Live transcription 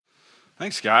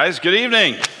Thanks, guys. Good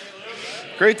evening.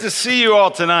 Great to see you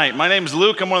all tonight. My name's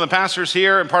Luke. I'm one of the pastors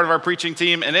here and part of our preaching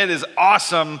team, and it is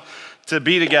awesome to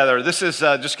be together. This is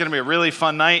just going to be a really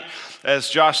fun night, as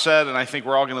Josh said, and I think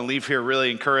we're all going to leave here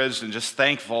really encouraged and just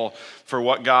thankful for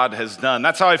what God has done.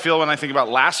 That's how I feel when I think about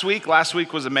last week. Last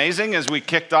week was amazing as we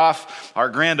kicked off our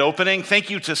grand opening.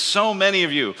 Thank you to so many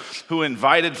of you who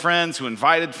invited friends, who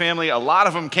invited family. A lot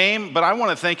of them came, but I want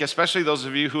to thank especially those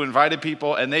of you who invited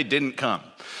people and they didn't come,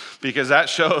 because that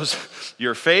shows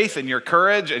your faith and your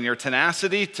courage and your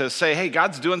tenacity to say, hey,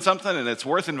 God's doing something and it's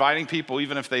worth inviting people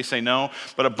even if they say no.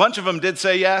 But a bunch of them did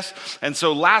say yes. And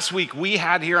so last week we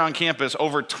had here on campus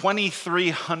over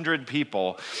 2,300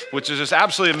 people, which is just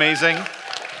absolutely amazing.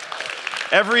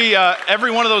 Every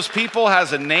one of those people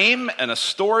has a name and a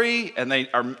story, and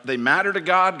they matter to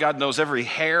God. God knows every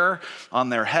hair on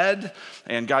their head,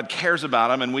 and God cares about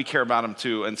them, and we care about them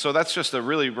too. And so that's just a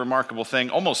really remarkable thing.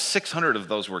 Almost 600 of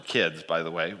those were kids, by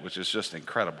the way, which is just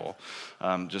incredible,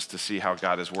 just to see how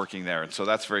God is working there. And so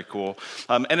that's very cool.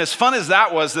 And as fun as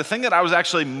that was, the thing that I was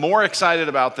actually more excited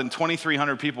about than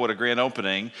 2,300 people at a grand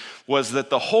opening was that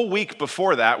the whole week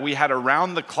before that, we had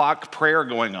around-the-clock prayer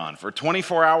going on for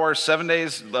 24 hours, 7 days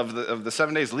of the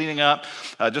 7 days leading up,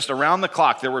 just around the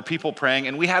clock, there were people praying,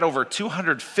 and we had over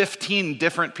 215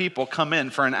 different people come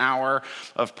in for an hour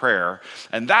of prayer.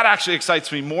 And that actually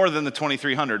excites me more than the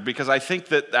 2,300, because I think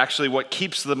that actually what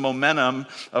keeps the momentum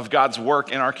of God's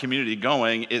work in our community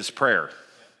going is prayer.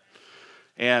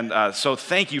 And so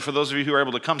thank you for those of you who were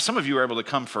able to come. Some of you were able to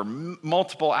come for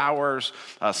multiple hours.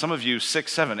 Some of you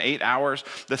 6, 7, 8 hours.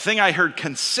 The thing I heard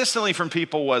consistently from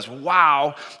people was,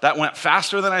 wow, that went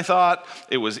faster than I thought.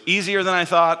 It was easier than I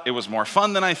thought. It was more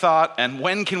fun than I thought. And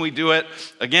when can we do it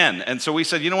again? And so we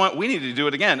said, you know what? We need to do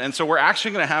it again. And so we're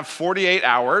actually going to have 48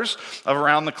 hours of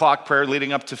around-the-clock prayer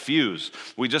leading up to Fuse.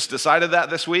 We just decided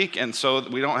that this week, and so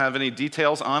we don't have any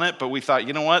details on it. But we thought,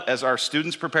 you know what? As our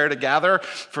students prepare to gather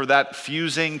for that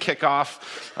Fuse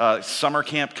kickoff, summer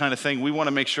camp kind of thing, we want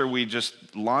to make sure we just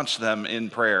launch them in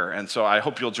prayer. And so I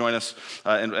hope you'll join us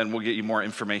and we'll get you more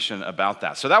information about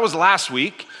that. So that was last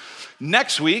week.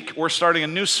 Next week, we're starting a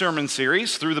new sermon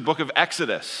series through the book of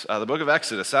Exodus. The book of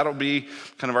Exodus, that'll be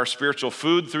kind of our spiritual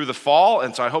food through the fall.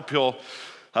 And so I hope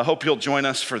you'll join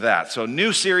us for that. So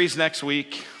new series next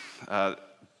week,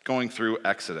 going through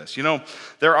Exodus. You know,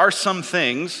 there are some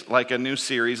things like a new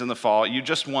series in the fall, you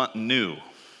just want new.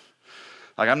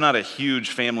 Like, I'm not a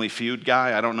huge Family Feud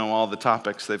guy. I don't know all the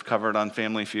topics they've covered on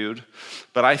Family Feud.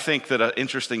 But I think that an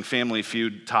interesting Family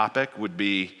Feud topic would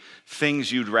be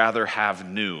things you'd rather have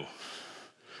new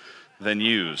than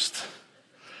used.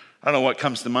 I don't know what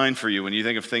comes to mind for you when you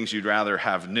think of things you'd rather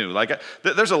have new. Like,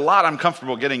 there's a lot I'm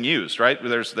comfortable getting used, right?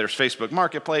 There's Facebook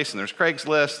Marketplace, and there's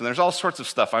Craigslist, and there's all sorts of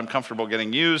stuff I'm comfortable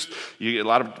getting used. A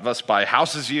lot of us buy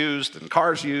houses used and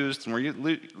cars used, and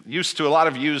we're used to a lot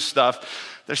of used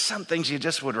stuff. There's some things you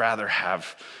just would rather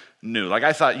have new. Like,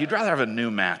 I thought you'd rather have a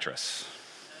new mattress.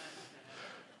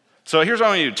 So here's what I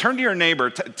want you to do. Turn to your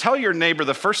neighbor. Tell your neighbor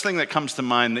the first thing that comes to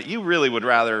mind that you really would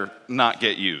rather not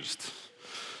get used.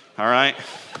 All right?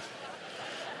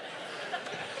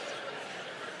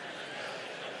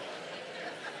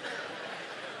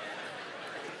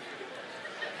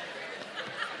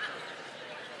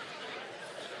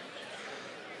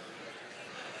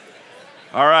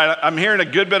 All right, I'm hearing a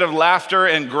good bit of laughter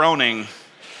and groaning.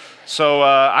 So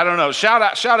I don't know. Shout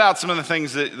out some of the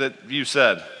things that you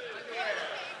said.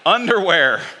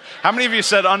 Underwear. How many of you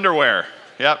said underwear?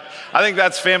 Yep. I think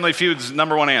that's Family Feud's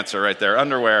number one answer right there.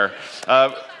 Underwear.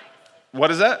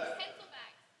 What is that?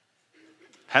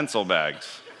 Pencil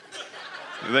bags.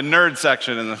 The nerd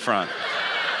section in the front.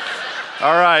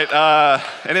 All right.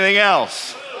 Anything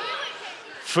else?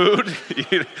 Food?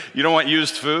 You don't want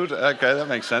used food? Okay, that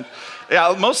makes sense.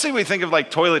 Yeah, mostly we think of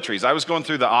like toiletries. I was going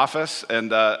through the office and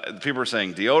people were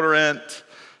saying deodorant,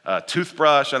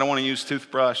 toothbrush. I don't want to use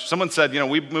toothbrush. Someone said, you know,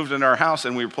 we moved into our house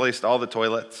and we replaced all the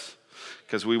toilets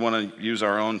because we want to use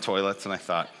our own toilets. And I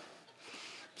thought,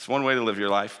 it's one way to live your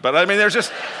life. But I mean, there's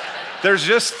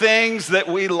just things that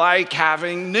we like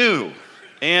having new.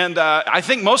 And I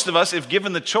think most of us, if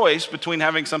given the choice between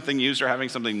having something used or having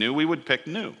something new, we would pick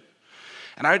new.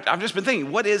 And I've just been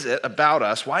thinking, what is it about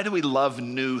us? Why do we love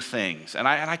new things? And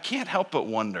I can't help but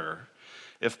wonder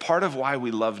if part of why we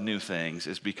love new things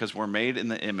is because we're made in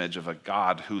the image of a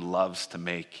God who loves to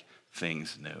make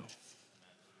things new.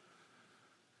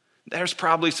 There's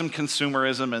probably some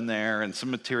consumerism in there and some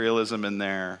materialism in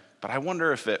there, but I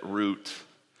wonder if at root,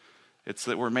 it's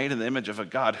that we're made in the image of a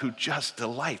God who just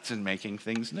delights in making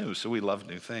things new, so we love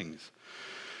new things.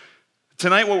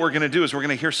 Tonight, what we're going to do is we're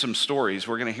going to hear some stories.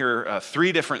 We're going to hear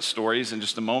 3 different stories in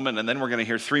just a moment, and then we're going to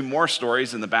hear 3 more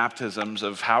stories in the baptisms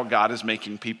of how God is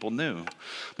making people new.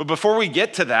 But before we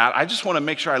get to that, I just want to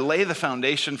make sure I lay the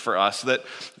foundation for us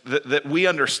that we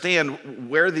understand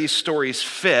where these stories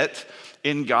fit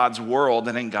in God's world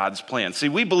and in God's plan. See,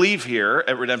 we believe here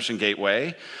at Redemption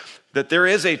Gateway that there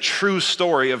is a true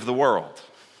story of the world.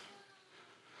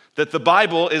 That the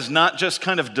Bible is not just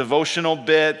kind of devotional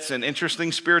bits and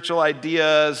interesting spiritual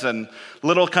ideas and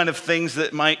little kind of things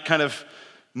that might kind of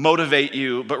motivate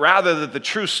you, but rather that the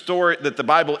true story, that the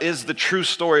Bible is the true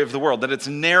story of the world, that it's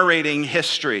narrating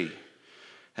history,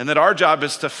 and that our job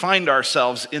is to find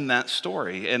ourselves in that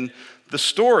story. And the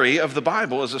story of the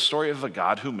Bible is a story of a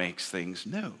God who makes things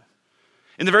new.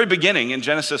 In the very beginning, in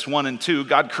Genesis 1 and 2,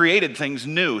 God created things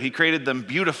new. He created them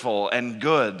beautiful and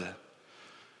good.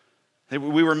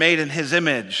 We were made in his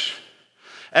image.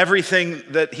 Everything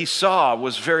that he saw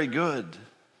was very good.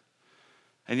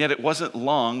 And yet it wasn't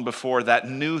long before that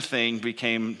new thing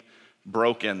became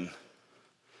broken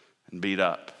and beat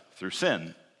up through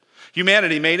sin.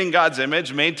 Humanity, made in God's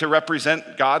image, made to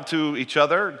represent God to each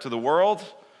other, to the world,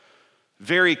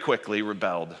 very quickly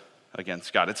rebelled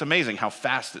against God. It's amazing how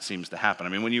fast it seems to happen. I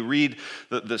mean, when you read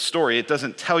the story, it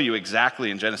doesn't tell you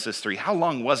exactly in Genesis 3, how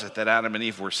long was it that Adam and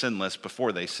Eve were sinless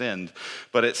before they sinned?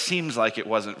 But it seems like it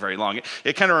wasn't very long.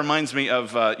 It kind of reminds me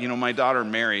of, my daughter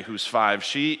Mary, who's 5.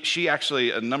 She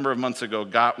actually, a number of months ago,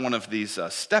 got one of these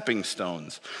stepping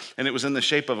stones, and it was in the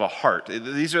shape of a heart.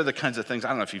 These are the kinds of things, I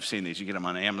don't know if you've seen these. You get them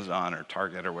on Amazon or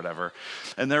Target or whatever,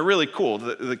 and they're really cool.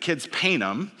 The kids paint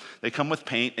them. They come with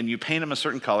paint, and you paint them a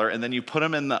certain color, and then you put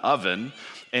them in the oven,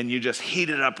 and you just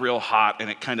heat it up real hot, and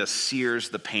it kind of sears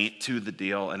the paint to the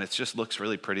deal, and it just looks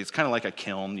really pretty. It's kind of like a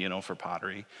kiln, for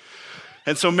pottery.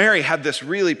 And so Mary had this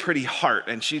really pretty heart,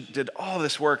 and she did all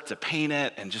this work to paint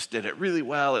it and just did it really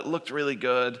well. It looked really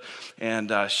good.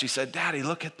 And she said, Daddy,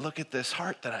 look at this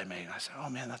heart that I made. And I said, oh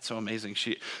man, that's so amazing.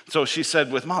 So she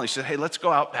said with Molly, she said, hey, let's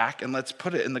go out back and let's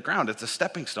put it in the ground. It's a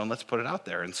stepping stone. Let's put it out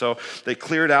there. And so they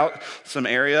cleared out some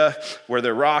area where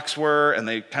the rocks were, and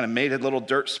they kind of made a little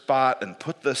dirt spot and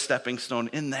put the stepping stone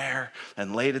in there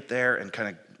and laid it there and kind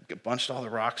of bunched all the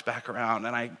rocks back around.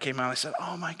 And I came out and I said,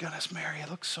 oh my goodness, Mary, it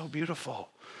looks so beautiful.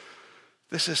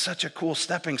 This is such a cool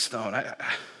stepping stone.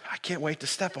 I can't wait to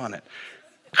step on it.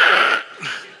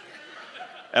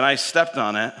 And I stepped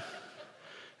on it,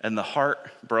 and the heart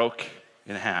broke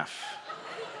in half.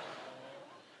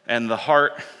 And the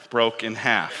heart broke in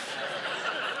half.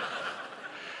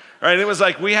 Right? It was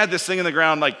like we had this thing in the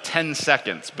ground like 10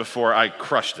 seconds before I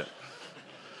crushed it.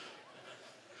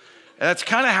 And that's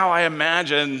kind of how I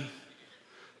imagine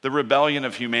the rebellion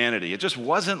of humanity. It just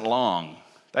wasn't long.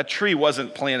 That tree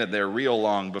wasn't planted there real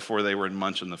long before they were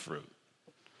munching the fruit.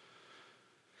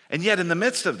 And yet in the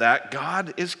midst of that,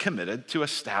 God is committed to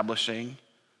establishing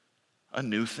a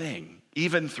new thing,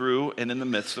 even through and in the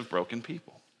midst of broken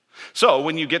people. So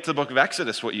when you get to the book of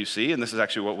Exodus, what you see, and this is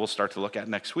actually what we'll start to look at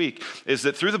next week, is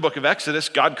that through the book of Exodus,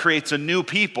 God creates a new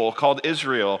people called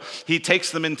Israel. He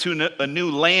takes them into a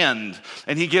new land,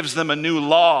 and he gives them a new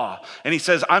law. And he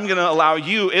says, I'm going to allow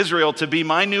you, Israel, to be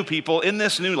my new people in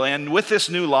this new land with this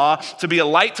new law, to be a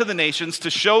light to the nations, to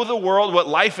show the world what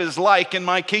life is like in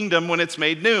my kingdom when it's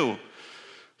made new.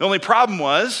 The only problem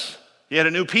was he had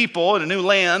a new people and a new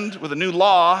land with a new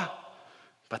law,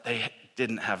 but they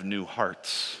didn't have new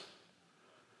hearts.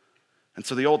 And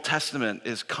so the Old Testament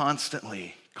is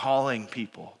constantly calling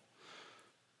people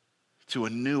to a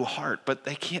new heart, but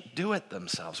they can't do it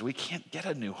themselves. We can't get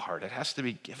a new heart. It has to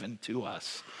be given to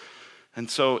us. And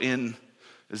so in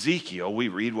Ezekiel, we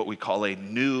read what we call a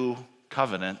new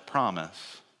covenant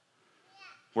promise,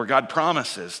 where God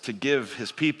promises to give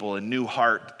his people a new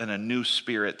heart and a new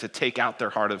spirit, to take out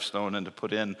their heart of stone and to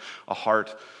put in a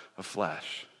heart of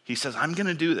flesh. He says, I'm going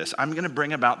to do this. I'm going to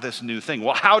bring about this new thing.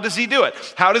 Well, how does he do it?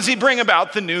 How does he bring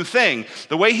about the new thing?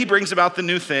 The way he brings about the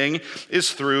new thing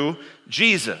is through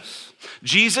Jesus.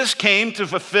 Jesus came to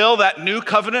fulfill that new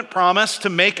covenant promise to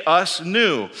make us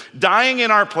new, dying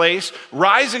in our place,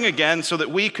 rising again so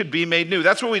that we could be made new.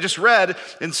 That's what we just read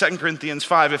in 2 Corinthians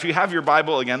 5. If you have your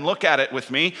Bible again, look at it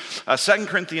with me. 2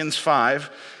 Corinthians 5,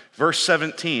 verse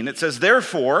 17. It says,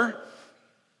 therefore,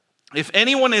 if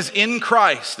anyone is in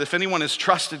Christ, if anyone has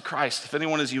trusted Christ, if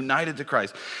anyone is united to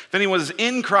Christ, if anyone is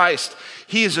in Christ,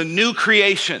 he is a new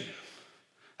creation.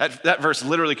 That verse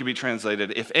literally could be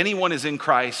translated, if anyone is in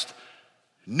Christ,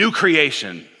 new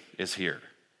creation is here.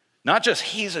 Not just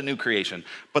he's a new creation,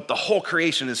 but the whole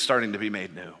creation is starting to be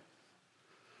made new.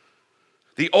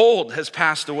 The old has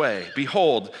passed away.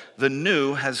 Behold, the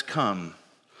new has come.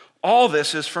 All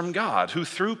this is from God, who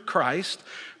through Christ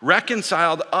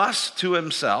reconciled us to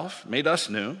himself, made us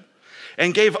new,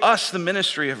 and gave us the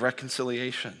ministry of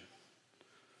reconciliation.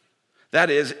 That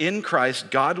is, in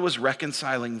Christ, God was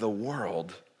reconciling the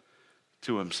world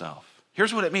to himself.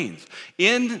 Here's what it means.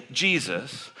 In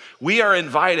Jesus, we are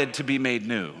invited to be made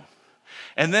new.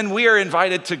 And then we are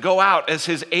invited to go out as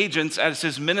his agents, as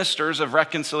his ministers of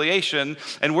reconciliation,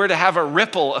 and we're to have a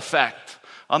ripple effect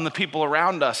on the people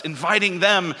around us, inviting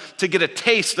them to get a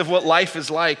taste of what life is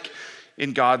like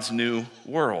in God's new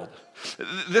world.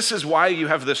 This is why you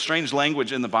have this strange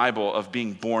language in the Bible of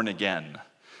being born again.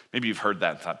 Maybe you've heard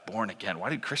that and thought, born again? Why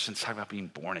did Christians talk about being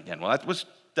born again? Well, that was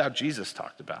how Jesus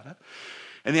talked about it.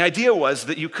 And the idea was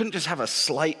that you couldn't just have a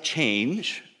slight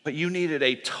change, but you needed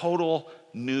a total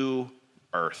new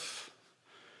earth.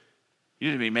 You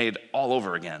need to be made all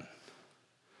over again.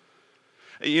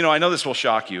 You know, I know this will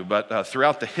shock you, but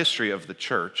throughout the history of the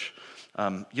church,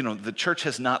 the church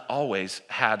has not always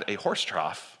had a horse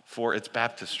trough for its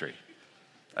baptistry.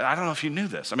 I don't know if you knew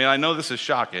this. I mean, I know this is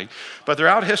shocking, but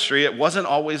throughout history, it wasn't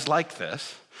always like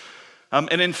this. And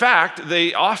in fact,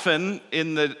 they often,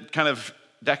 in the kind of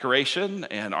decoration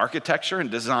and architecture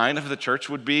and design of the church,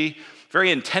 would be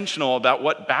very intentional about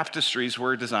what baptistries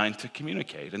were designed to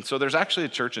communicate. And so there's actually a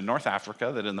church in North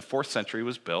Africa that in the 4th century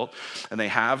was built, and they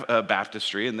have a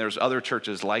baptistry, and there's other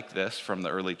churches like this from the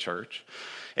early church.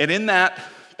 And in that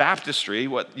baptistry,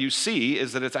 what you see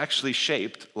is that it's actually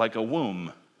shaped like a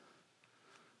womb.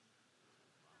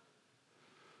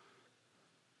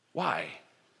 Why?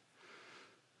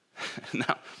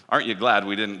 Now, aren't you glad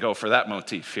we didn't go for that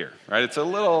motif here, right? It's a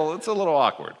little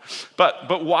awkward.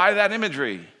 But why that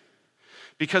imagery?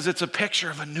 Because it's a picture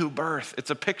of a new birth.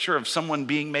 It's a picture of someone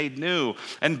being made new.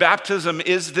 And baptism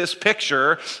is this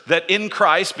picture that in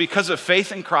Christ, because of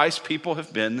faith in Christ, people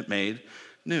have been made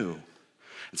new.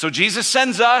 And so Jesus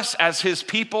sends us as his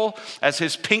people, as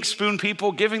his pink spoon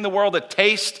people, giving the world a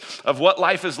taste of what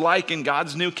life is like in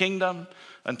God's new kingdom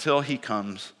until he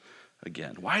comes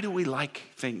again. Why do we like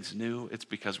things new? It's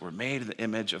because we're made in the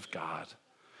image of God.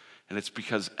 And it's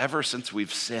because ever since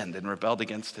we've sinned and rebelled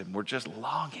against him, we're just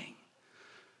longing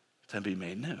to be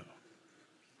made new.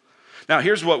 Now,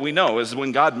 here's what we know is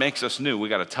when God makes us new, we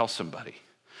got to tell somebody.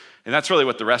 And that's really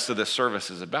what the rest of this service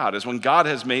is about, is when God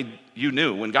has made you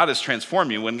new, when God has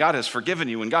transformed you, when God has forgiven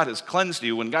you, when God has cleansed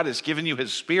you, when God has given you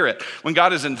his spirit, when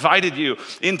God has invited you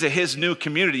into his new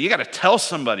community, you got to tell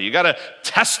somebody. You got to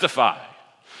testify.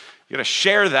 You got to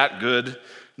share that good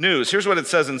news. Here's what it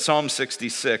says in Psalm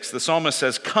 66. The psalmist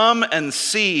says, "Come and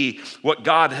see what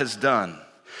God has done.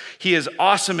 He is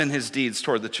awesome in his deeds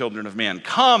toward the children of man.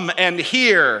 Come and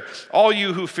hear, all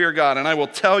you who fear God, and I will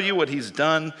tell you what he's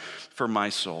done for my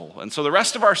soul." And so the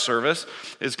rest of our service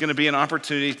is going to be an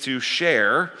opportunity to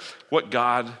share what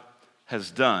God has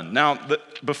done. Now,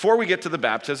 before we get to the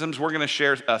baptisms, we're going to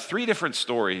share 3 different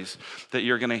stories that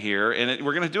you're going to hear, and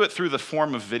we're going to do it through the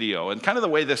form of video. And kind of the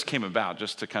way this came about,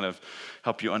 just to kind of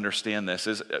help you understand this,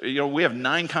 is we have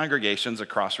 9 congregations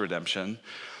across Redemption.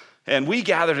 And we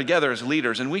gather together as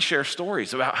leaders and we share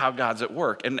stories about how God's at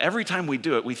work. And every time we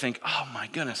do it, we think, oh my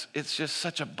goodness, it's just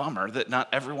such a bummer that not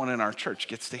everyone in our church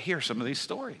gets to hear some of these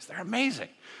stories. They're amazing.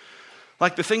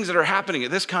 Like the things that are happening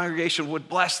at this congregation would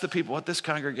bless the people at this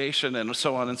congregation and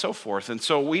so on and so forth. And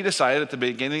so we decided at the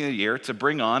beginning of the year to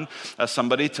bring on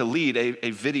somebody to lead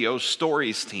a video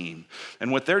stories team.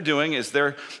 And what they're doing is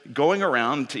they're going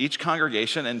around to each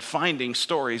congregation and finding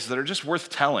stories that are just worth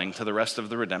telling to the rest of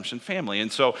the Redemption family.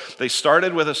 And so they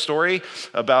started with a story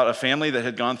about a family that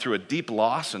had gone through a deep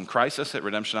loss and crisis at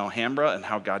Redemption Alhambra and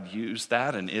how God used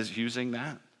that and is using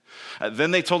that.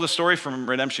 Then they told a story from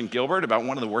Redemption Gilbert about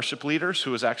one of the worship leaders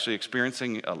who was actually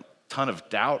experiencing a ton of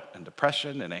doubt and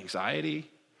depression and anxiety.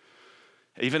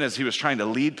 Even as he was trying to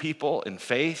lead people in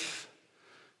faith,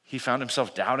 he found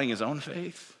himself doubting his own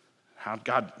faith, how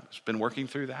God has been working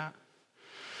through that.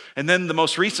 And then the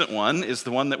most recent one is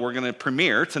the one that we're going to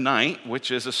premiere tonight,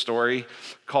 which is a story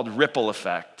called Ripple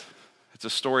Effect. It's a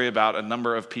story about a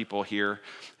number of people here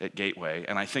at Gateway,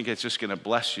 and I think it's just going to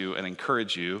bless you and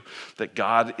encourage you that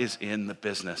God is in the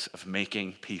business of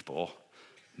making people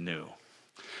new.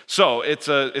 So it's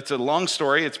a long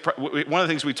story. It's one of the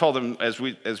things we told them as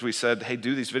we said, hey,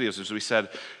 do these videos, is we said,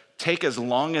 take as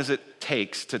long as it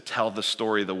takes to tell the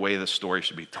story the way the story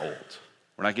should be told.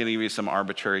 We're not going to give you some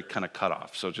arbitrary kind of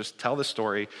cutoff. So just tell the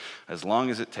story as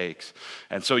long as it takes.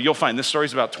 And so you'll find this story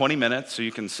is about 20 minutes, so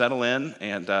you can settle in,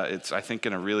 and it's, I think,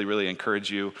 going to really, really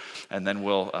encourage you. And then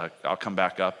I'll come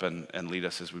back up and lead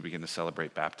us as we begin to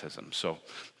celebrate baptism. So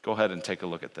go ahead and take a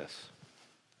look at this.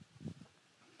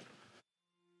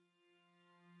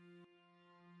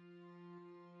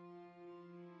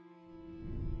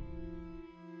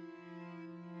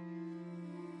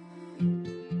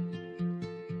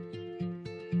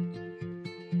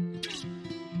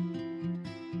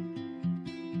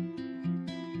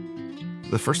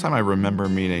 The first time I remember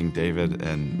meeting David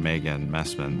and Megan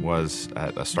Messman was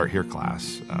at a Start Here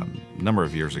class a number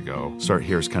of years ago. Start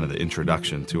Here is kind of the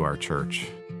introduction to our church.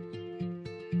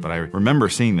 But I remember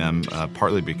seeing them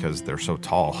partly because they're so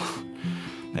tall.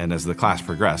 And as the class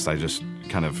progressed, I just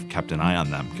kind of kept an eye on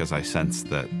them because I sensed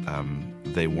that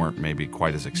they weren't maybe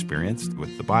quite as experienced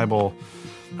with the Bible.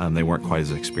 They weren't quite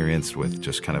as experienced with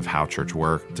just kind of how church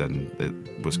worked, and it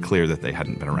was clear that they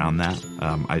hadn't been around that.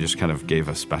 I just kind of gave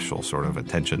a special sort of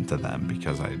attention to them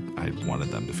because I wanted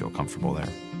them to feel comfortable there.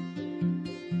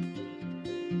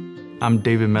 I'm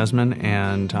David Messman,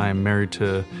 and I'm married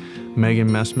to Megan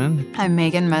Messman. I'm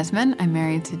Megan Messman. I'm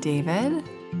married to David.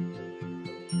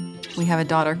 We have a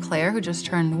daughter, Claire, who just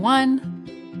turned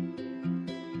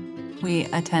 1. We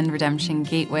attend Redemption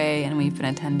Gateway, and we've been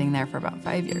attending there for about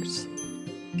 5 years.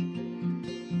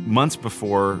 Months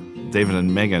before David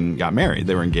and Megan got married,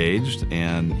 they were engaged,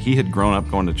 and he had grown up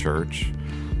going to church,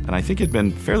 and I think had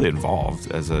been fairly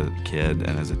involved as a kid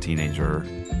and as a teenager.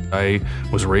 I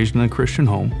was raised in a Christian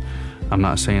home. I'm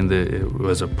not saying that it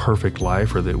was a perfect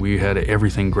life or that we had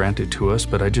everything granted to us,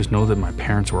 but I just know that my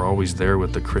parents were always there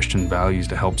with the Christian values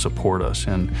to help support us,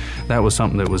 and that was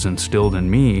something that was instilled in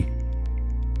me.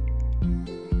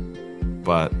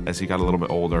 But as he got a little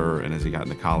bit older and as he got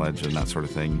into college and that sort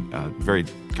of thing, very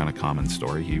kind of common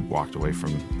story, he walked away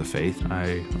from the faith.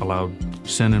 I allowed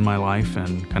sin in my life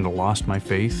and kind of lost my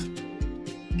faith.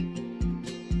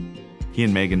 He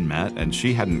and Megan met, and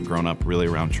she hadn't grown up really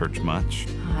around church much.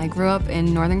 I grew up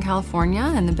in Northern California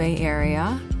in the Bay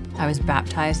Area. I was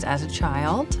baptized as a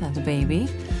child, as a baby.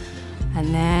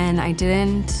 And then I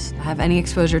didn't have any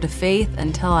exposure to faith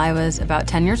until I was about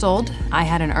 10 years old. I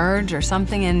had an urge or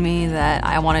something in me that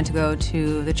I wanted to go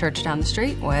to the church down the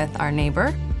street with our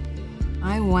neighbor.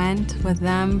 I went with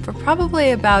them for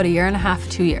probably about 1.5 years,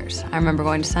 2 years. I remember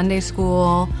going to Sunday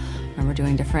school. I remember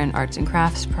doing different arts and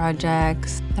crafts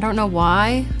projects. I don't know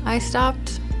why I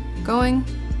stopped going,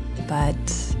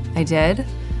 but I did.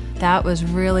 That was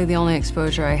really the only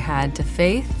exposure I had to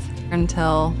faith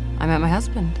until I met my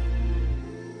husband.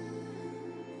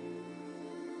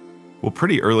 Well,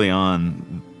 pretty early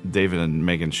on, David and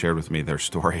Megan shared with me their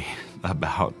story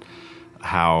about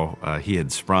how he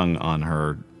had sprung on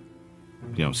her,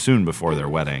 soon before their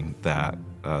wedding, that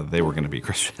they were going to be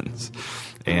Christians.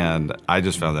 And I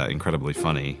just found that incredibly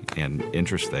funny and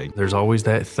interesting. There's always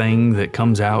that thing that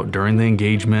comes out during the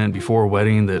engagement, before a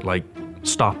wedding, that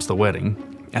stops the wedding.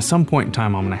 At some point in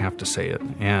time, I'm going to have to say it.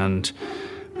 And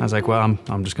I was like, well,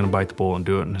 I'm just going to bite the bullet and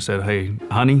do it. And I said, hey,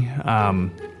 honey,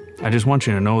 I just want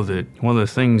you to know that one of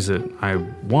the things that I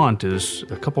want is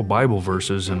a couple Bible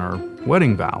verses in our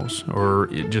wedding vows, or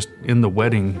just in the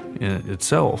wedding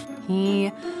itself.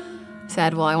 He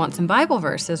said, well, I want some Bible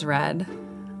verses read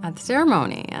at the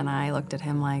ceremony. And I looked at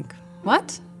him like,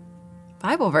 what?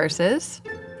 Bible verses?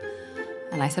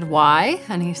 And I said, why?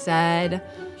 And he said,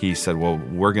 well,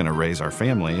 we're going to raise our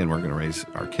family and we're going to raise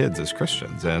our kids as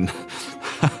Christians. And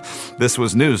this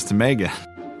was news to Megan.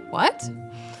 What?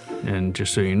 And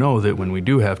just so you know that when we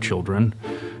do have children,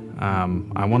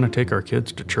 I want to take our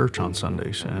kids to church on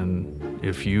Sundays. And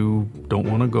if you don't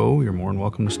want to go, you're more than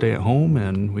welcome to stay at home,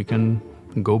 and we can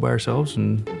go by ourselves,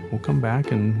 and we'll come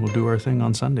back and we'll do our thing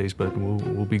on Sundays, but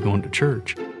we'll be going to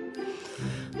church.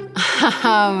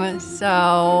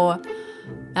 So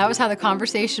that was how the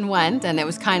conversation went, and it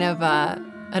was kind of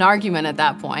an argument at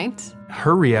that point.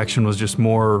 Her reaction was just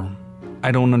more,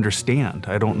 I don't understand.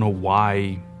 I don't know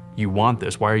why you want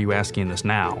this. Why are you asking this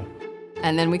now?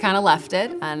 And then we kind of left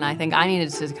it, and I think I needed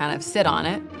to kind of sit on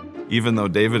it. Even though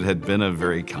David had been a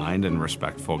very kind and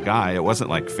respectful guy, it wasn't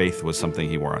like faith was something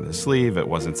he wore on his sleeve. It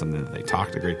wasn't something that they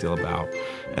talked a great deal about.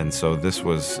 And so this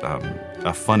was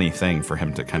a funny thing for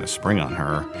him to kind of spring on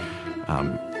her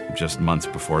just months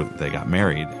before they got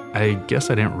married. I guess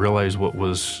I didn't realize what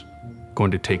was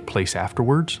going to take place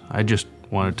afterwards. I just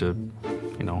wanted to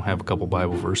have a couple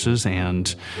Bible verses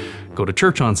and go to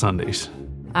church on Sundays.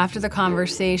 After the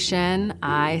conversation,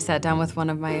 I sat down with one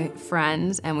of my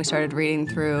friends and we started reading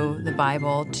through the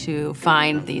Bible to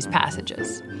find these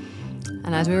passages.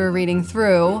 And as we were reading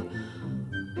through,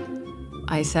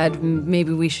 I said,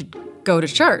 maybe we should go to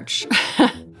church.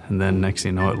 And then next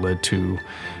thing you know, it led to,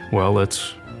 well,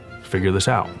 let's figure this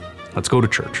out. Let's go to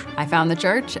church. I found the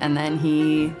church, and then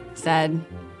he said,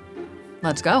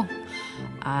 let's go.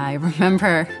 I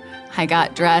remember I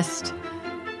got dressed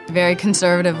very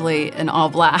conservatively in all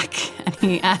black, and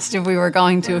he asked if we were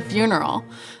going to a funeral.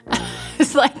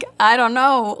 It's like, I don't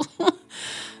know.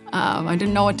 I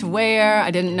didn't know what to wear.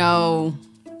 I didn't know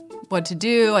what to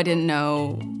do. I didn't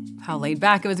know how laid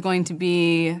back it was going to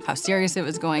be, how serious it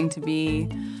was going to be.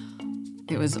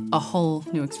 it was a whole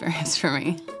new experience for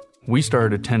me. We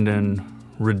started attending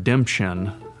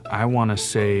Redemption, I want to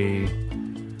say,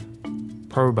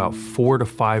 probably about 4 to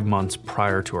 5 months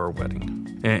prior to our wedding.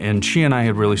 And she and I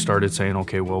had really started saying,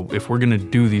 okay, well, if we're going to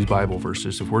do these Bible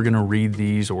verses, if we're going to read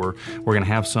these, or we're going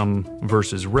to have some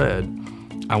verses read,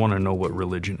 I want to know what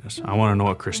religion is. I want to know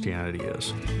what Christianity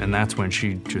is. And that's when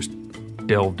she just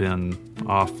delved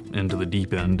off into the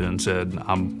deep end and said,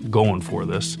 I'm going for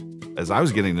this. As I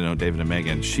was getting to know David and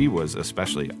Megan, she was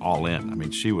especially all in. I mean,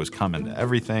 she was coming to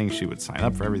everything. She would sign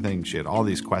up for everything. She had all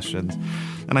these questions.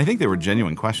 And I think they were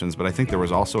genuine questions, but I think there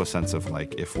was also a sense of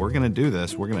like, if we're going to do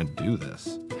this, we're going to do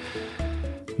this.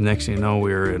 Next thing you know,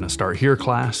 we were in a Start Here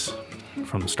class.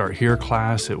 From the Start Here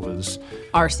class, it was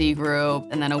RC group,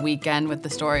 and then a weekend with the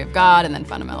story of God, and then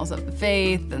fundamentals of the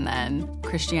faith, and then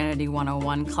Christianity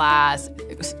 101 class.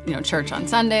 It was, church on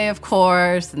Sunday, of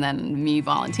course, and then me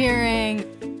volunteering.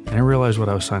 I didn't realize what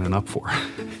I was signing up for.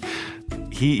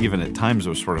 He even at times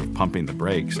was sort of pumping the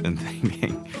brakes and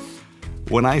thinking,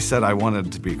 when I said I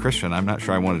wanted to be Christian, I'm not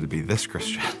sure I wanted to be this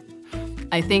Christian.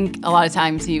 I think a lot of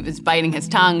times he was biting his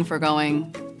tongue for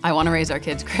going, I want to raise our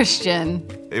kids Christian.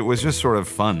 It was just sort of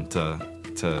fun to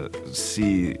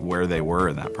see where they were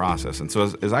in that process. And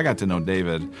so as I got to know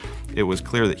David, it was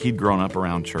clear that he'd grown up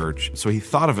around church. So he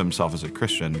thought of himself as a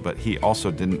Christian, but he also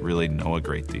didn't really know a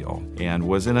great deal and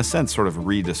was in a sense sort of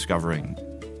rediscovering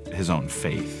his own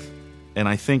faith. And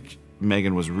I think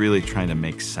Megan was really trying to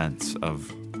make sense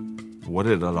of what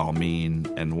did it all mean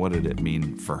and what did it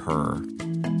mean for her.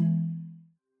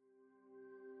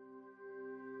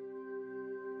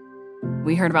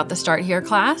 We heard about the Start Here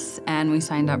class, and we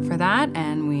signed up for that,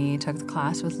 and we took the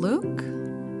class with Luke.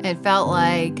 It felt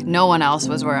like no one else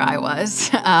was where I was.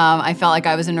 I felt like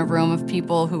I was in a room of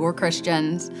people who were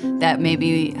Christians that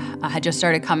maybe had just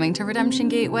started coming to Redemption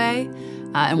Gateway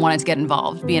and wanted to get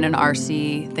involved, be in an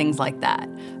RC, things like that.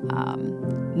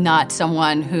 Not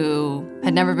someone who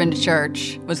had never been to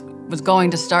church, was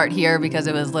going to start here because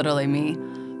it was literally me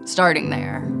starting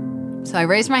there. So I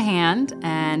raised my hand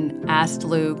and asked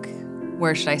Luke,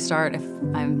 where should I start if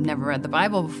I've never read the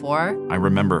Bible before? I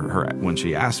remember her when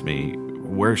she asked me,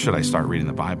 where should I start reading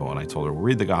the Bible? And I told her, well,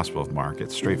 read the Gospel of Mark.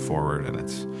 It's straightforward and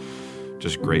it's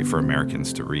just great for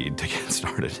Americans to read to get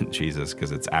started in Jesus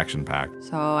because it's action-packed.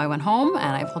 So I went home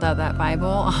and I pulled out that Bible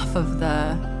off of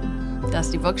the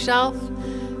dusty bookshelf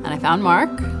and I found Mark.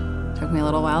 It took me a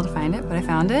little while to find it, but I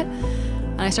found it.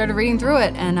 And I started reading through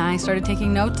it and I started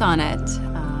taking notes on it.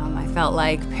 Felt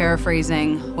like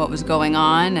paraphrasing what was going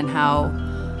on and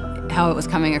how it was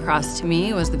coming across to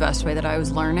me was the best way that I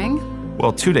was learning.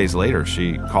 Well, 2 days later,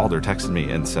 she called or texted me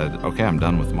and said, okay, I'm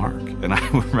done with Mark. And I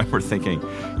remember thinking,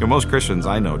 most Christians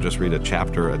I know just read a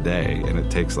chapter a day and it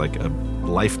takes like a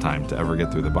lifetime to ever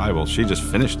get through the Bible. She just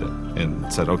finished it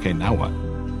and said, okay, now what?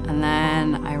 And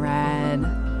then I read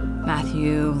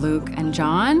Matthew, Luke, and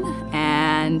John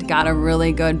and got a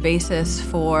really good basis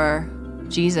for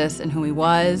Jesus and who he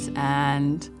was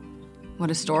and what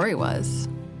his story was.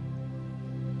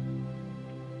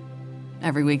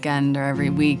 Every weekend or every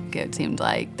week, it seemed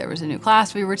like there was a new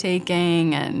class we were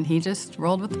taking, and he just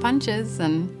rolled with the punches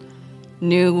and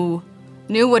knew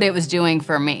what it was doing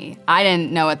for me. I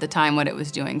didn't know at the time what it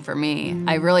was doing for me.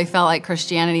 I really felt like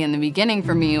Christianity in the beginning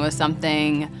for me was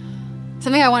something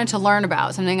I wanted to learn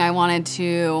about,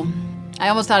 I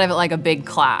almost thought of it like a big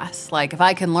class. Like, if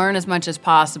I can learn as much as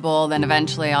possible, then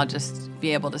eventually I'll just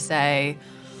be able to say,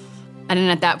 I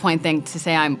didn't at that point think to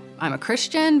say I'm a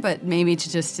Christian, but maybe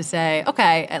to say,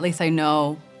 okay, at least I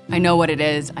know what it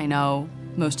is. I know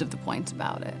most of the points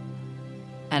about it.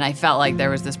 And I felt like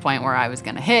there was this point where I was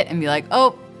going to hit and be like,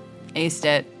 oh, aced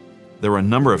it. There were a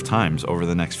number of times over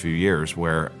the next few years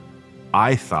where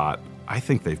I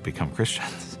think they've become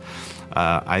Christians.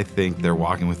 I think they're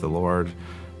walking with the Lord.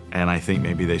 And I think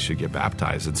maybe they should get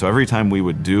baptized. And so every time we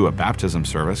would do a baptism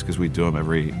service, because we do them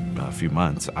every few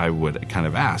months, I would kind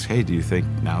of ask, hey, do you think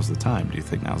now's the time? Do you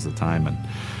think now's the time?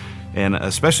 And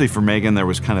especially for Megan, there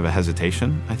was kind of a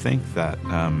hesitation, I think, that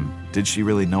did she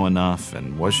really know enough?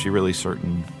 And was she really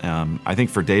certain? I think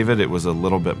for David, it was a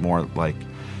little bit more like,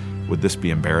 would this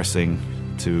be embarrassing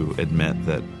to admit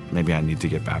that maybe I need to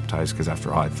get baptized? Because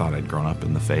after all, I thought I'd grown up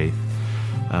in the faith.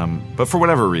 But for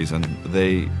whatever reason,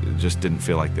 they just didn't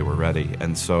feel like they were ready.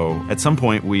 And so at some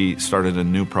point, we started a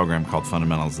new program called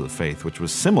Fundamentals of the Faith, which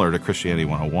was similar to Christianity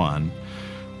 101,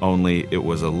 only it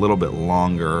was a little bit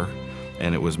longer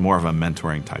and it was more of a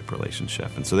mentoring type relationship.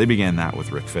 And so they began that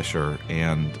with Rick Fisher.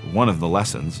 And one of the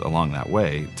lessons along that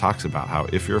way talks about how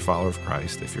if you're a follower of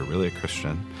Christ, if you're really a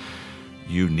Christian,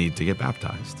 you need to get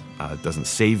baptized. It doesn't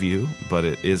save you, but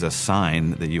it is a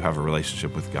sign that you have a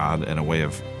relationship with God and a way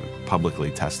of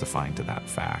publicly testifying to that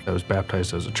fact. I was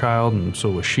baptized as a child, and so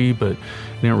was she, but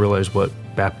I didn't realize what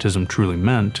baptism truly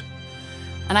meant.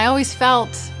 And I always felt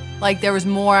like there was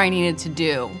more I needed to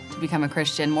do to become a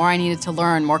Christian, more I needed to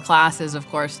learn, more classes, of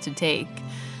course, to take.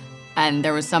 And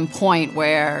there was some point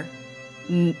where,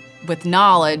 with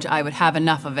knowledge, I would have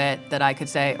enough of it that I could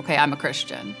say, okay, I'm a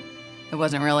Christian. It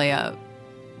wasn't really a,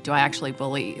 do I actually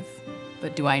believe,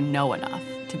 but do I know enough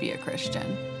to be a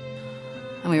Christian?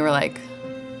 And we were like,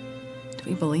 do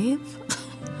we believe?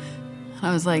 And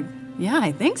I was like, yeah,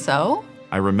 I think so.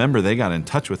 I remember they got in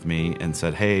touch with me and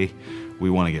said, hey,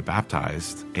 we want to get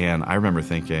baptized. And I remember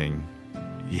thinking,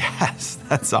 yes,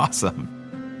 that's awesome.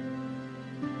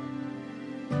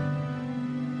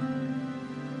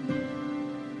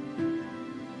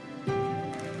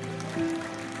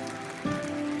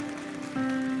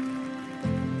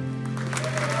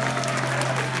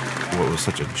 What was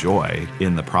such a joy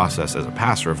in the process as a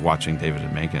pastor of watching David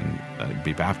and Megan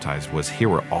be baptized was here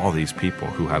were all these people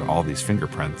who had all these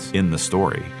fingerprints in the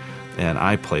story. And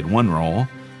I played one role,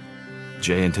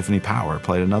 Jay and Tiffany Power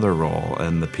played another role,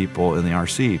 and the people in the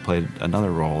RC played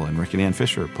another role, and Rick and Ann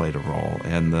Fisher played a role,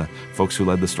 and the folks who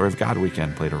led the Story of God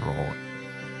weekend played a role.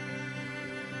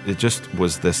 It just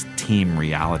was this team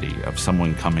reality of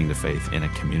someone coming to faith in a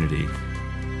community.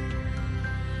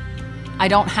 I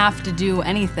don't have to do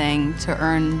anything to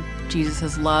earn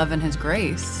Jesus' love and his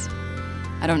grace.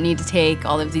 I don't need to take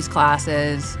all of these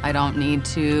classes. I don't need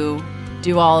to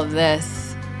do all of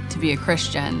this to be a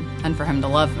Christian and for him to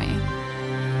love me.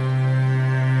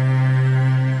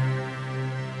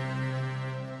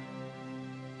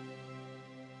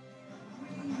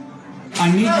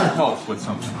 I need your help with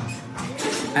something.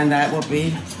 And that will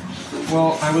be?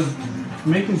 Well, I was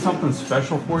making something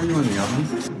special for you in the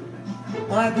oven.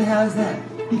 What the hell is that?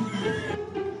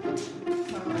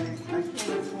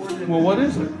 Well, what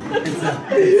is it? It's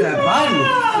a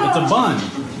bun. It's a bun.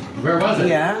 Where was it?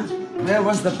 Yeah. Where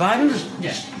was the bun?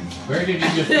 Yeah. Where did you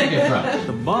just pick it from?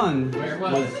 The bun Where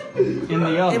was it? in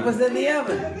the oven. It was in the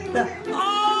oven.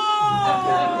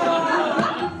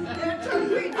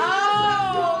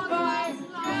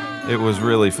 It was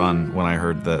really fun when I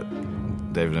heard that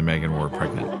David and Megan were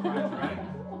pregnant.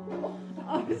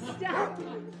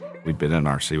 We'd been in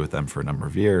RC with them for a number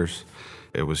of years.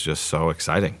 It was just so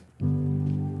exciting.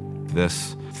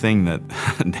 This thing that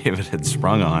David had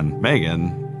sprung on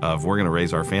Megan of we're going to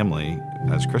raise our family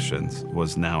as Christians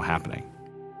was now happening.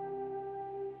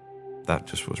 That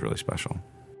just was really special.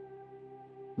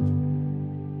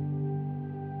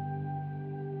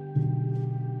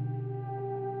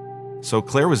 So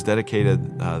Claire was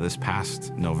dedicated this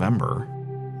past November.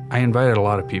 I invited a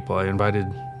lot of people. I invited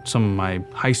some of my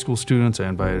high school students, I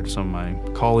invited some of my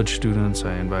college students,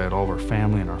 I invited all of our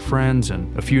family and our friends,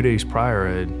 and a few days prior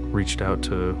I had reached out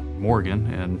to Morgan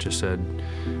and just said,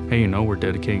 hey, we're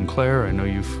dedicating Claire. I know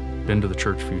you've been to the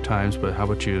church a few times, but how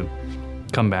about you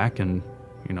come back and,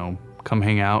 come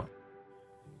hang out.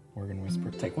 Morgan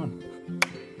Westbrook, take one.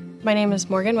 My name is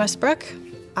Morgan Westbrook.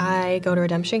 I go to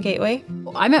Redemption Gateway.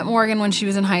 I met Morgan when she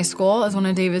was in high school as one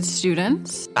of David's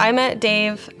students. I met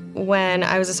Dave when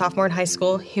I was a sophomore in high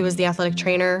school. He was the athletic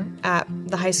trainer at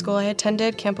the high school I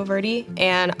attended, Campo Verde,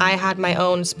 and I had my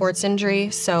own sports injury,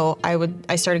 so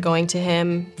I started going to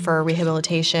him for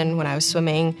rehabilitation when I was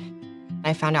swimming.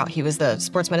 I found out he was the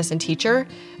sports medicine teacher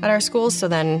at our school, so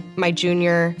then my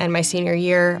junior and my senior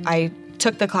year, I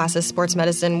took the classes Sports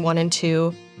Medicine 1 and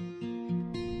 2.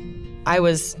 I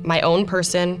was my own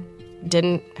person,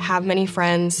 didn't have many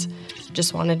friends,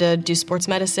 just wanted to do sports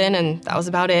medicine, and that was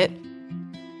about it.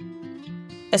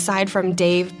 Aside from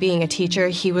Dave being a teacher,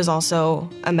 he was also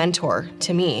a mentor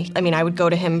to me. I mean, I would go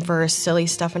to him for silly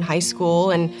stuff in high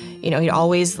school, and, he'd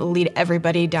always lead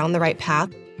everybody down the right path.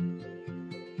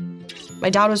 My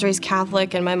dad was raised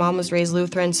Catholic, and my mom was raised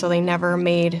Lutheran, so they never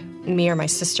made me or my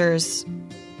sisters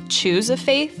choose a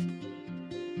faith.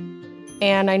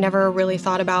 And I never really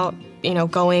thought about,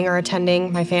 going or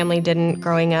attending. My family didn't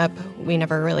growing up. We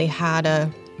never really had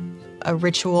a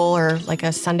ritual or like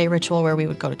a Sunday ritual where we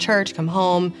would go to church, come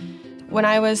home. When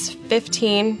I was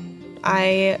 15,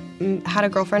 I had a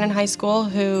girlfriend in high school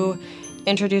who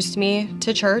introduced me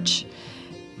to church.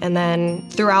 And then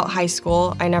throughout high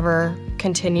school, I never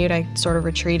continued. I sort of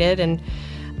retreated and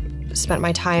spent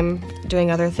my time doing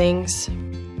other things.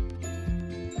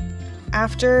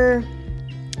 After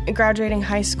graduating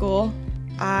high school,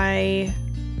 I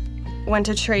went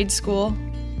to trade school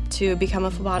to become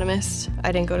a phlebotomist.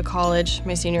 I didn't go to college.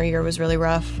 My senior year was really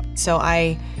rough. So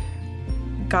I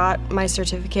got my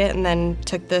certificate and then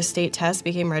took the state test,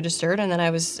 became registered, and then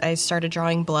I started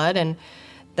drawing blood, and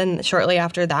then shortly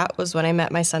after that was when I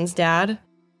met my son's dad.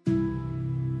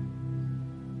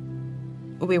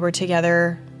 We were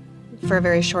together for a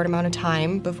very short amount of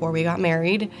time before we got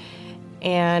married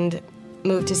and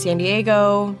moved to San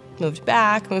Diego, moved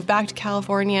back to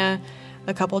California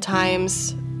a couple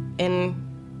times in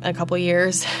a couple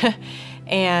years.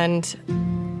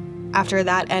 And after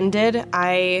that ended,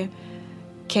 I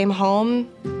came home.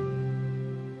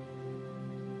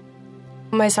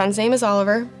 My son's name is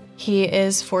Oliver. He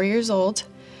is 4 years old,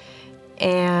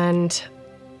 and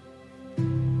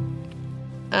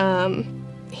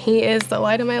he is the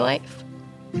light of my life.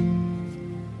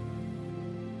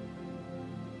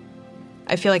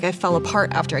 I feel like I fell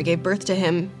apart after I gave birth to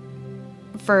him.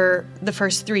 For the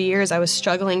first 3 years, I was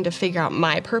struggling to figure out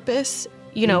my purpose.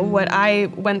 You know, what I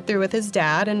went through with his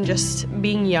dad and just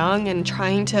being young and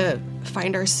trying to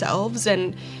find ourselves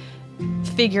and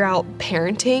figure out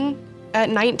parenting at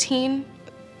 19.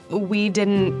 We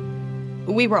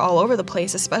were all over the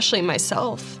place, especially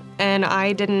myself. And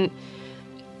I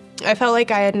felt like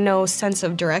I had no sense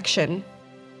of direction.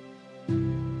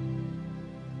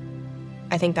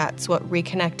 I think that's what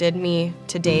reconnected me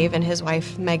to Dave and his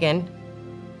wife, Megan.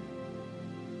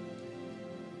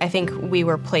 I think we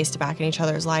were placed back in each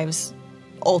other's lives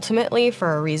ultimately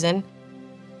for a reason.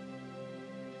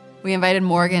 We invited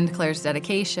Morgan to Claire's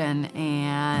dedication,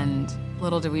 and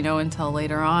little did we know until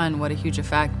later on what a huge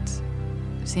effect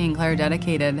seeing Claire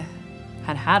dedicated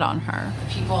had on her.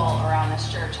 People around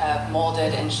this church have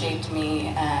molded and shaped me,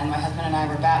 and my husband and I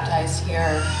were baptized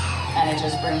here, and it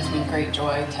just brings me great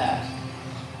joy to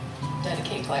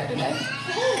dedicate Claire today.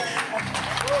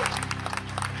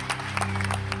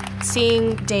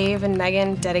 Seeing Dave and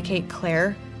Megan dedicate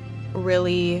Claire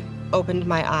really opened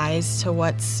my eyes to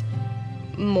what's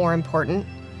more important.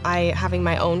 Having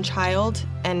my own child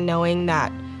and knowing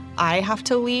that I have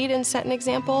to lead and set an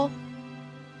example.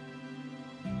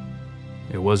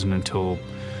 It wasn't until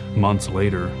months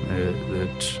later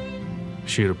that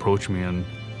she had approached me, and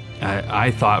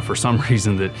I thought for some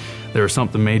reason that there was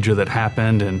something major that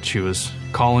happened, and she was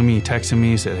calling me, texting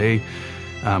me, said, hey,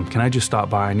 can I just stop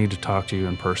by? I need to talk to you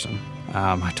in person.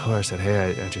 I told her, I said,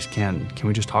 hey, I just can't, can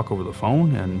we just talk over the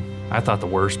phone? And I thought the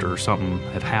worst or something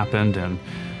had happened, and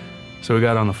so we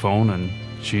got on the phone, and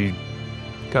she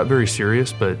got very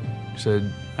serious, but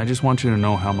said, I just want you to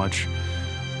know how much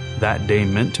that day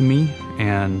meant to me,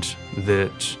 and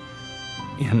that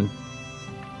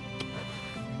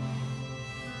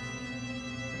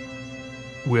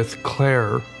with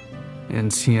Claire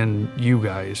and seeing you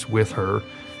guys with her,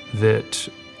 that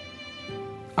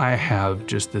I have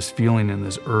just this feeling and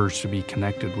this urge to be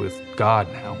connected with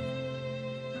God now.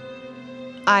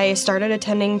 I started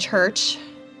attending church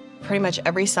pretty much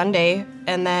every Sunday,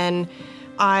 and then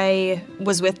I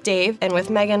was with Dave and with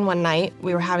Megan one night.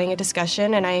 We were having a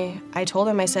discussion, and I told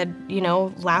him, I said, you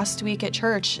know, last week at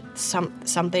church,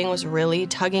 something was really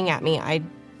tugging at me. I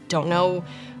don't know.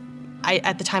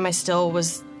 At the time, I still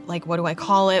was like, what do I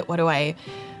call it? I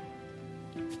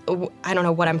don't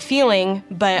know what I'm feeling,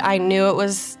 but I knew it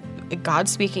was God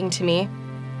speaking to me.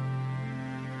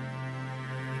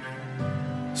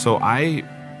 So I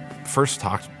first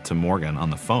talked to Morgan on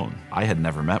the phone. I had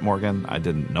never met Morgan. I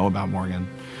didn't know about Morgan.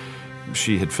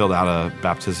 She had filled out a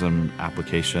baptism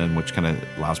application, which kind of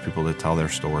allows people to tell their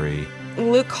story.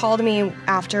 Luke called me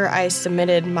after I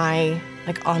submitted my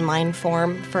online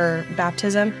form for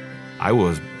baptism. I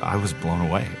was blown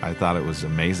away. I thought it was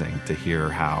amazing to hear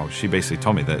how she basically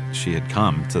told me that she had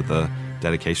come to the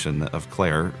dedication of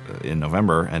Claire in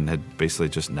November and had basically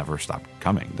just never stopped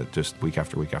coming, that just week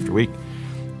after week after week.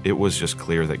 It was just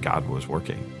clear that God was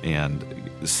working. And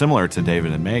similar to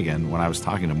David and Megan, when I was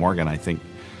talking to Morgan, I think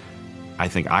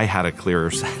I had a clearer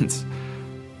sense.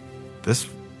 This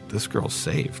girl's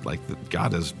saved. Like,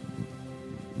 God has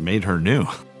made her new.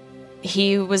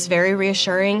 He was very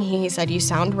reassuring. He said, you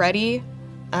sound ready.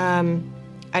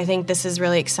 I think this is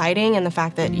really exciting, and the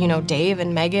fact that, you know, Dave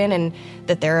and Megan, and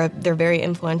that they're very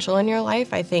influential in your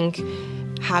life. I think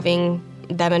having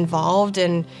them involved,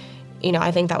 and, you know,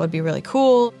 I think that would be really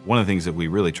cool. One of the things that we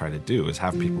really try to do is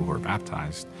have people who are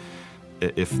baptized,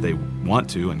 if they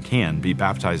want to and can, be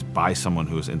baptized by someone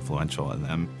who is influential in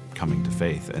them coming to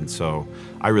faith. And so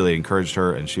I really encouraged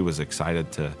her, and she was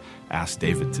excited to ask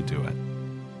David to do it.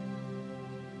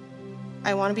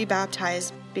 I want to be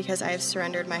baptized because I have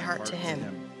surrendered my heart to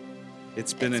him.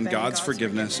 It's been in God's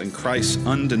forgiveness and Christ's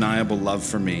undeniable love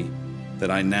for me that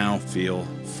I now feel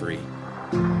free.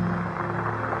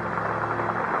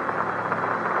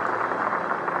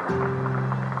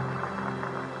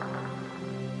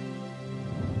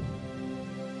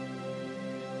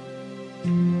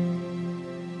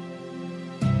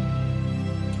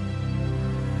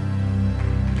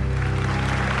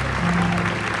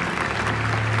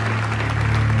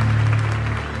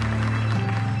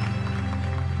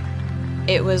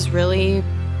 It was really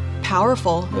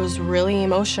powerful. It was really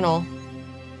emotional.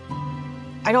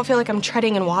 I don't feel like I'm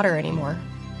treading in water anymore.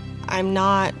 I'm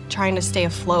not trying to stay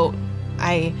afloat.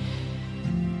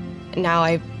 Now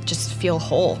I just feel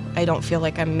whole. I don't feel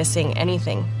like I'm missing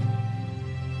anything.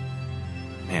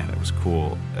 Man, it was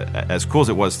cool. As cool as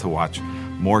it was to watch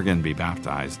Morgan be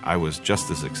baptized, I was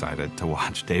just as excited to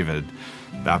watch David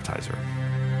baptize her.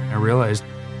 I realized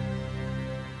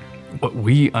what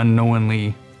we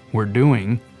unknowingly were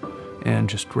doing and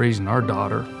just raising our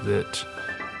daughter that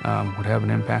would have an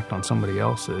impact on somebody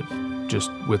else that just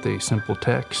with a simple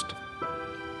text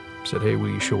said, hey, will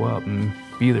you show up and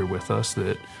be there with us,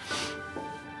 that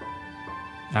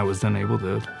I was then able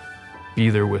to be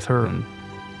there with her and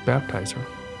baptize her.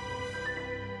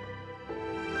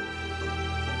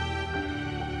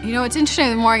 You know, it's interesting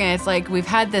with Morgan. It's like we've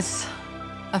had this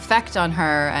effect on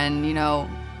her and,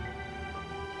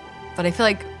 but I feel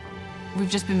like we've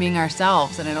just been being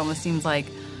ourselves, and it almost seems like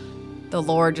the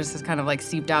Lord just has kind of like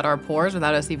seeped out our pores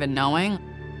without us even knowing.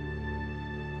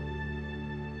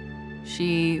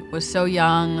 She was so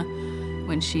young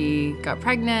when she got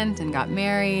pregnant and got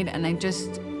married, and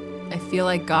I feel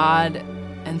like God,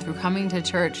 and through coming to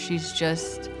church, she's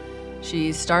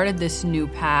started this new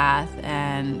path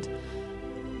and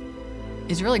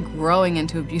is really growing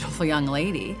into a beautiful young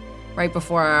lady right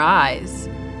before our eyes.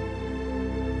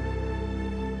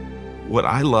 What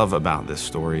I love about this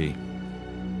story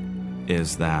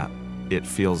is that it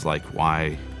feels like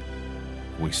why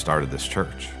we started this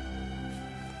church.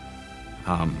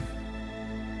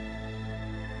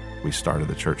 We started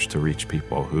the church to reach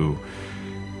people who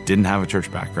didn't have a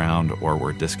church background or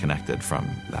were disconnected from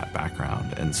that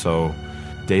background. And so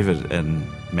David and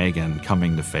Megan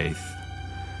coming to faith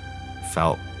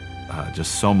felt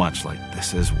just so much like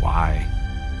this is why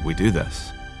we do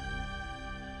this.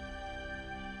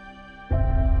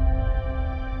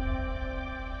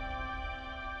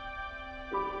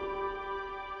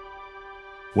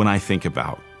 When I think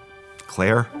about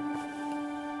Claire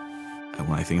and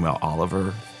when I think about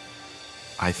Oliver,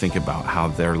 I think about how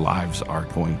their lives are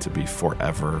going to be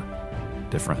forever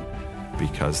different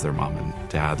because their mom and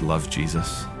dad love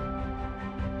Jesus.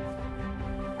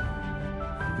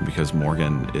 Because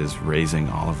Morgan is raising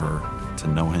Oliver to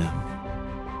know him.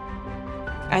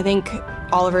 I think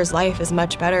Oliver's life is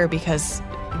much better because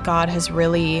God has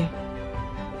really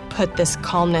put this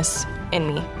calmness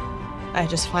in me. I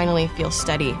just finally feel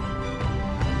steady.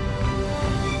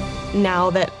 Now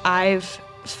that I've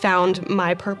found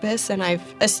my purpose and I've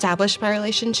established my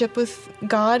relationship with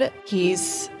God,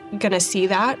 he's gonna see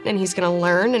that and he's gonna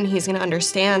learn and he's gonna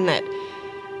understand that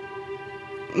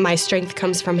my strength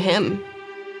comes from him.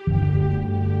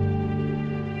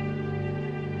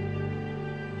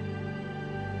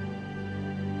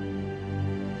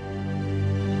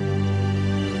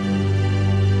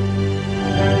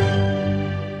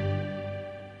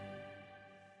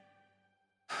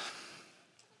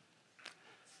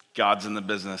 God's in the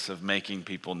business of making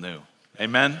people new.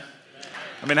 Amen?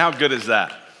 I mean, how good is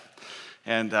that?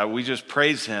 And we just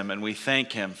praise him and we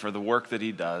thank him for the work that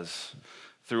he does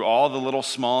through all the little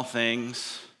small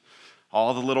things,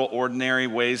 all the little ordinary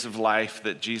ways of life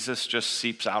that Jesus just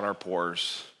seeps out our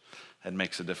pores and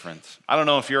makes a difference. I don't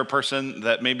know if you're a person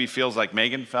that maybe feels like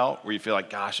Megan felt, where you feel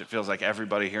like, gosh, it feels like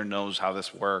everybody here knows how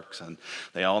this works and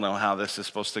they all know how this is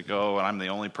supposed to go, and I'm the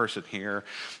only person here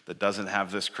that doesn't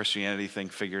have this Christianity thing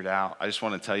figured out. I just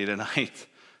want to tell you tonight,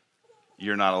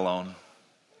 you're not alone.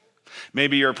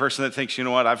 Maybe you're a person that thinks, you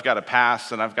know what, I've got a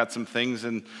past and I've got some things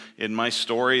in my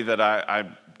story that I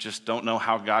just don't know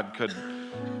how God could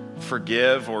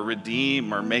forgive or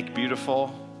redeem or make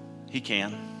beautiful. He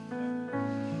can.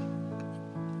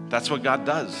 That's what God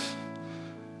does.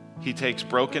 He takes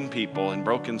broken people and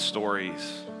broken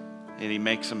stories and he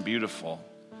makes them beautiful.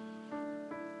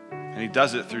 And he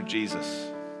does it through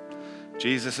Jesus.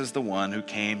 Jesus is the one who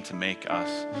came to make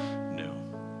us new.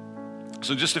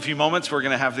 So in just a few moments, we're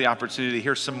going to have the opportunity to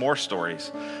hear some more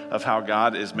stories of how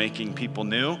God is making people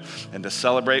new and to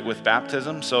celebrate with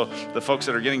baptism. So the folks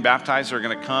that are getting baptized are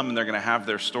going to come and they're going to have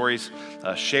their stories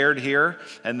shared here.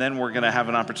 And then we're going to have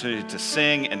an opportunity to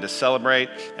sing and to celebrate.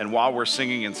 And while we're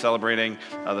singing and celebrating,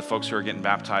 the folks who are getting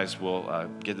baptized will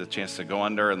get the chance to go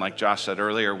under. And like Josh said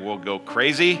earlier, we'll go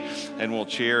crazy and we'll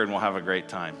cheer and we'll have a great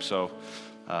time. So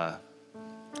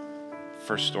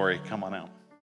first story, come on out.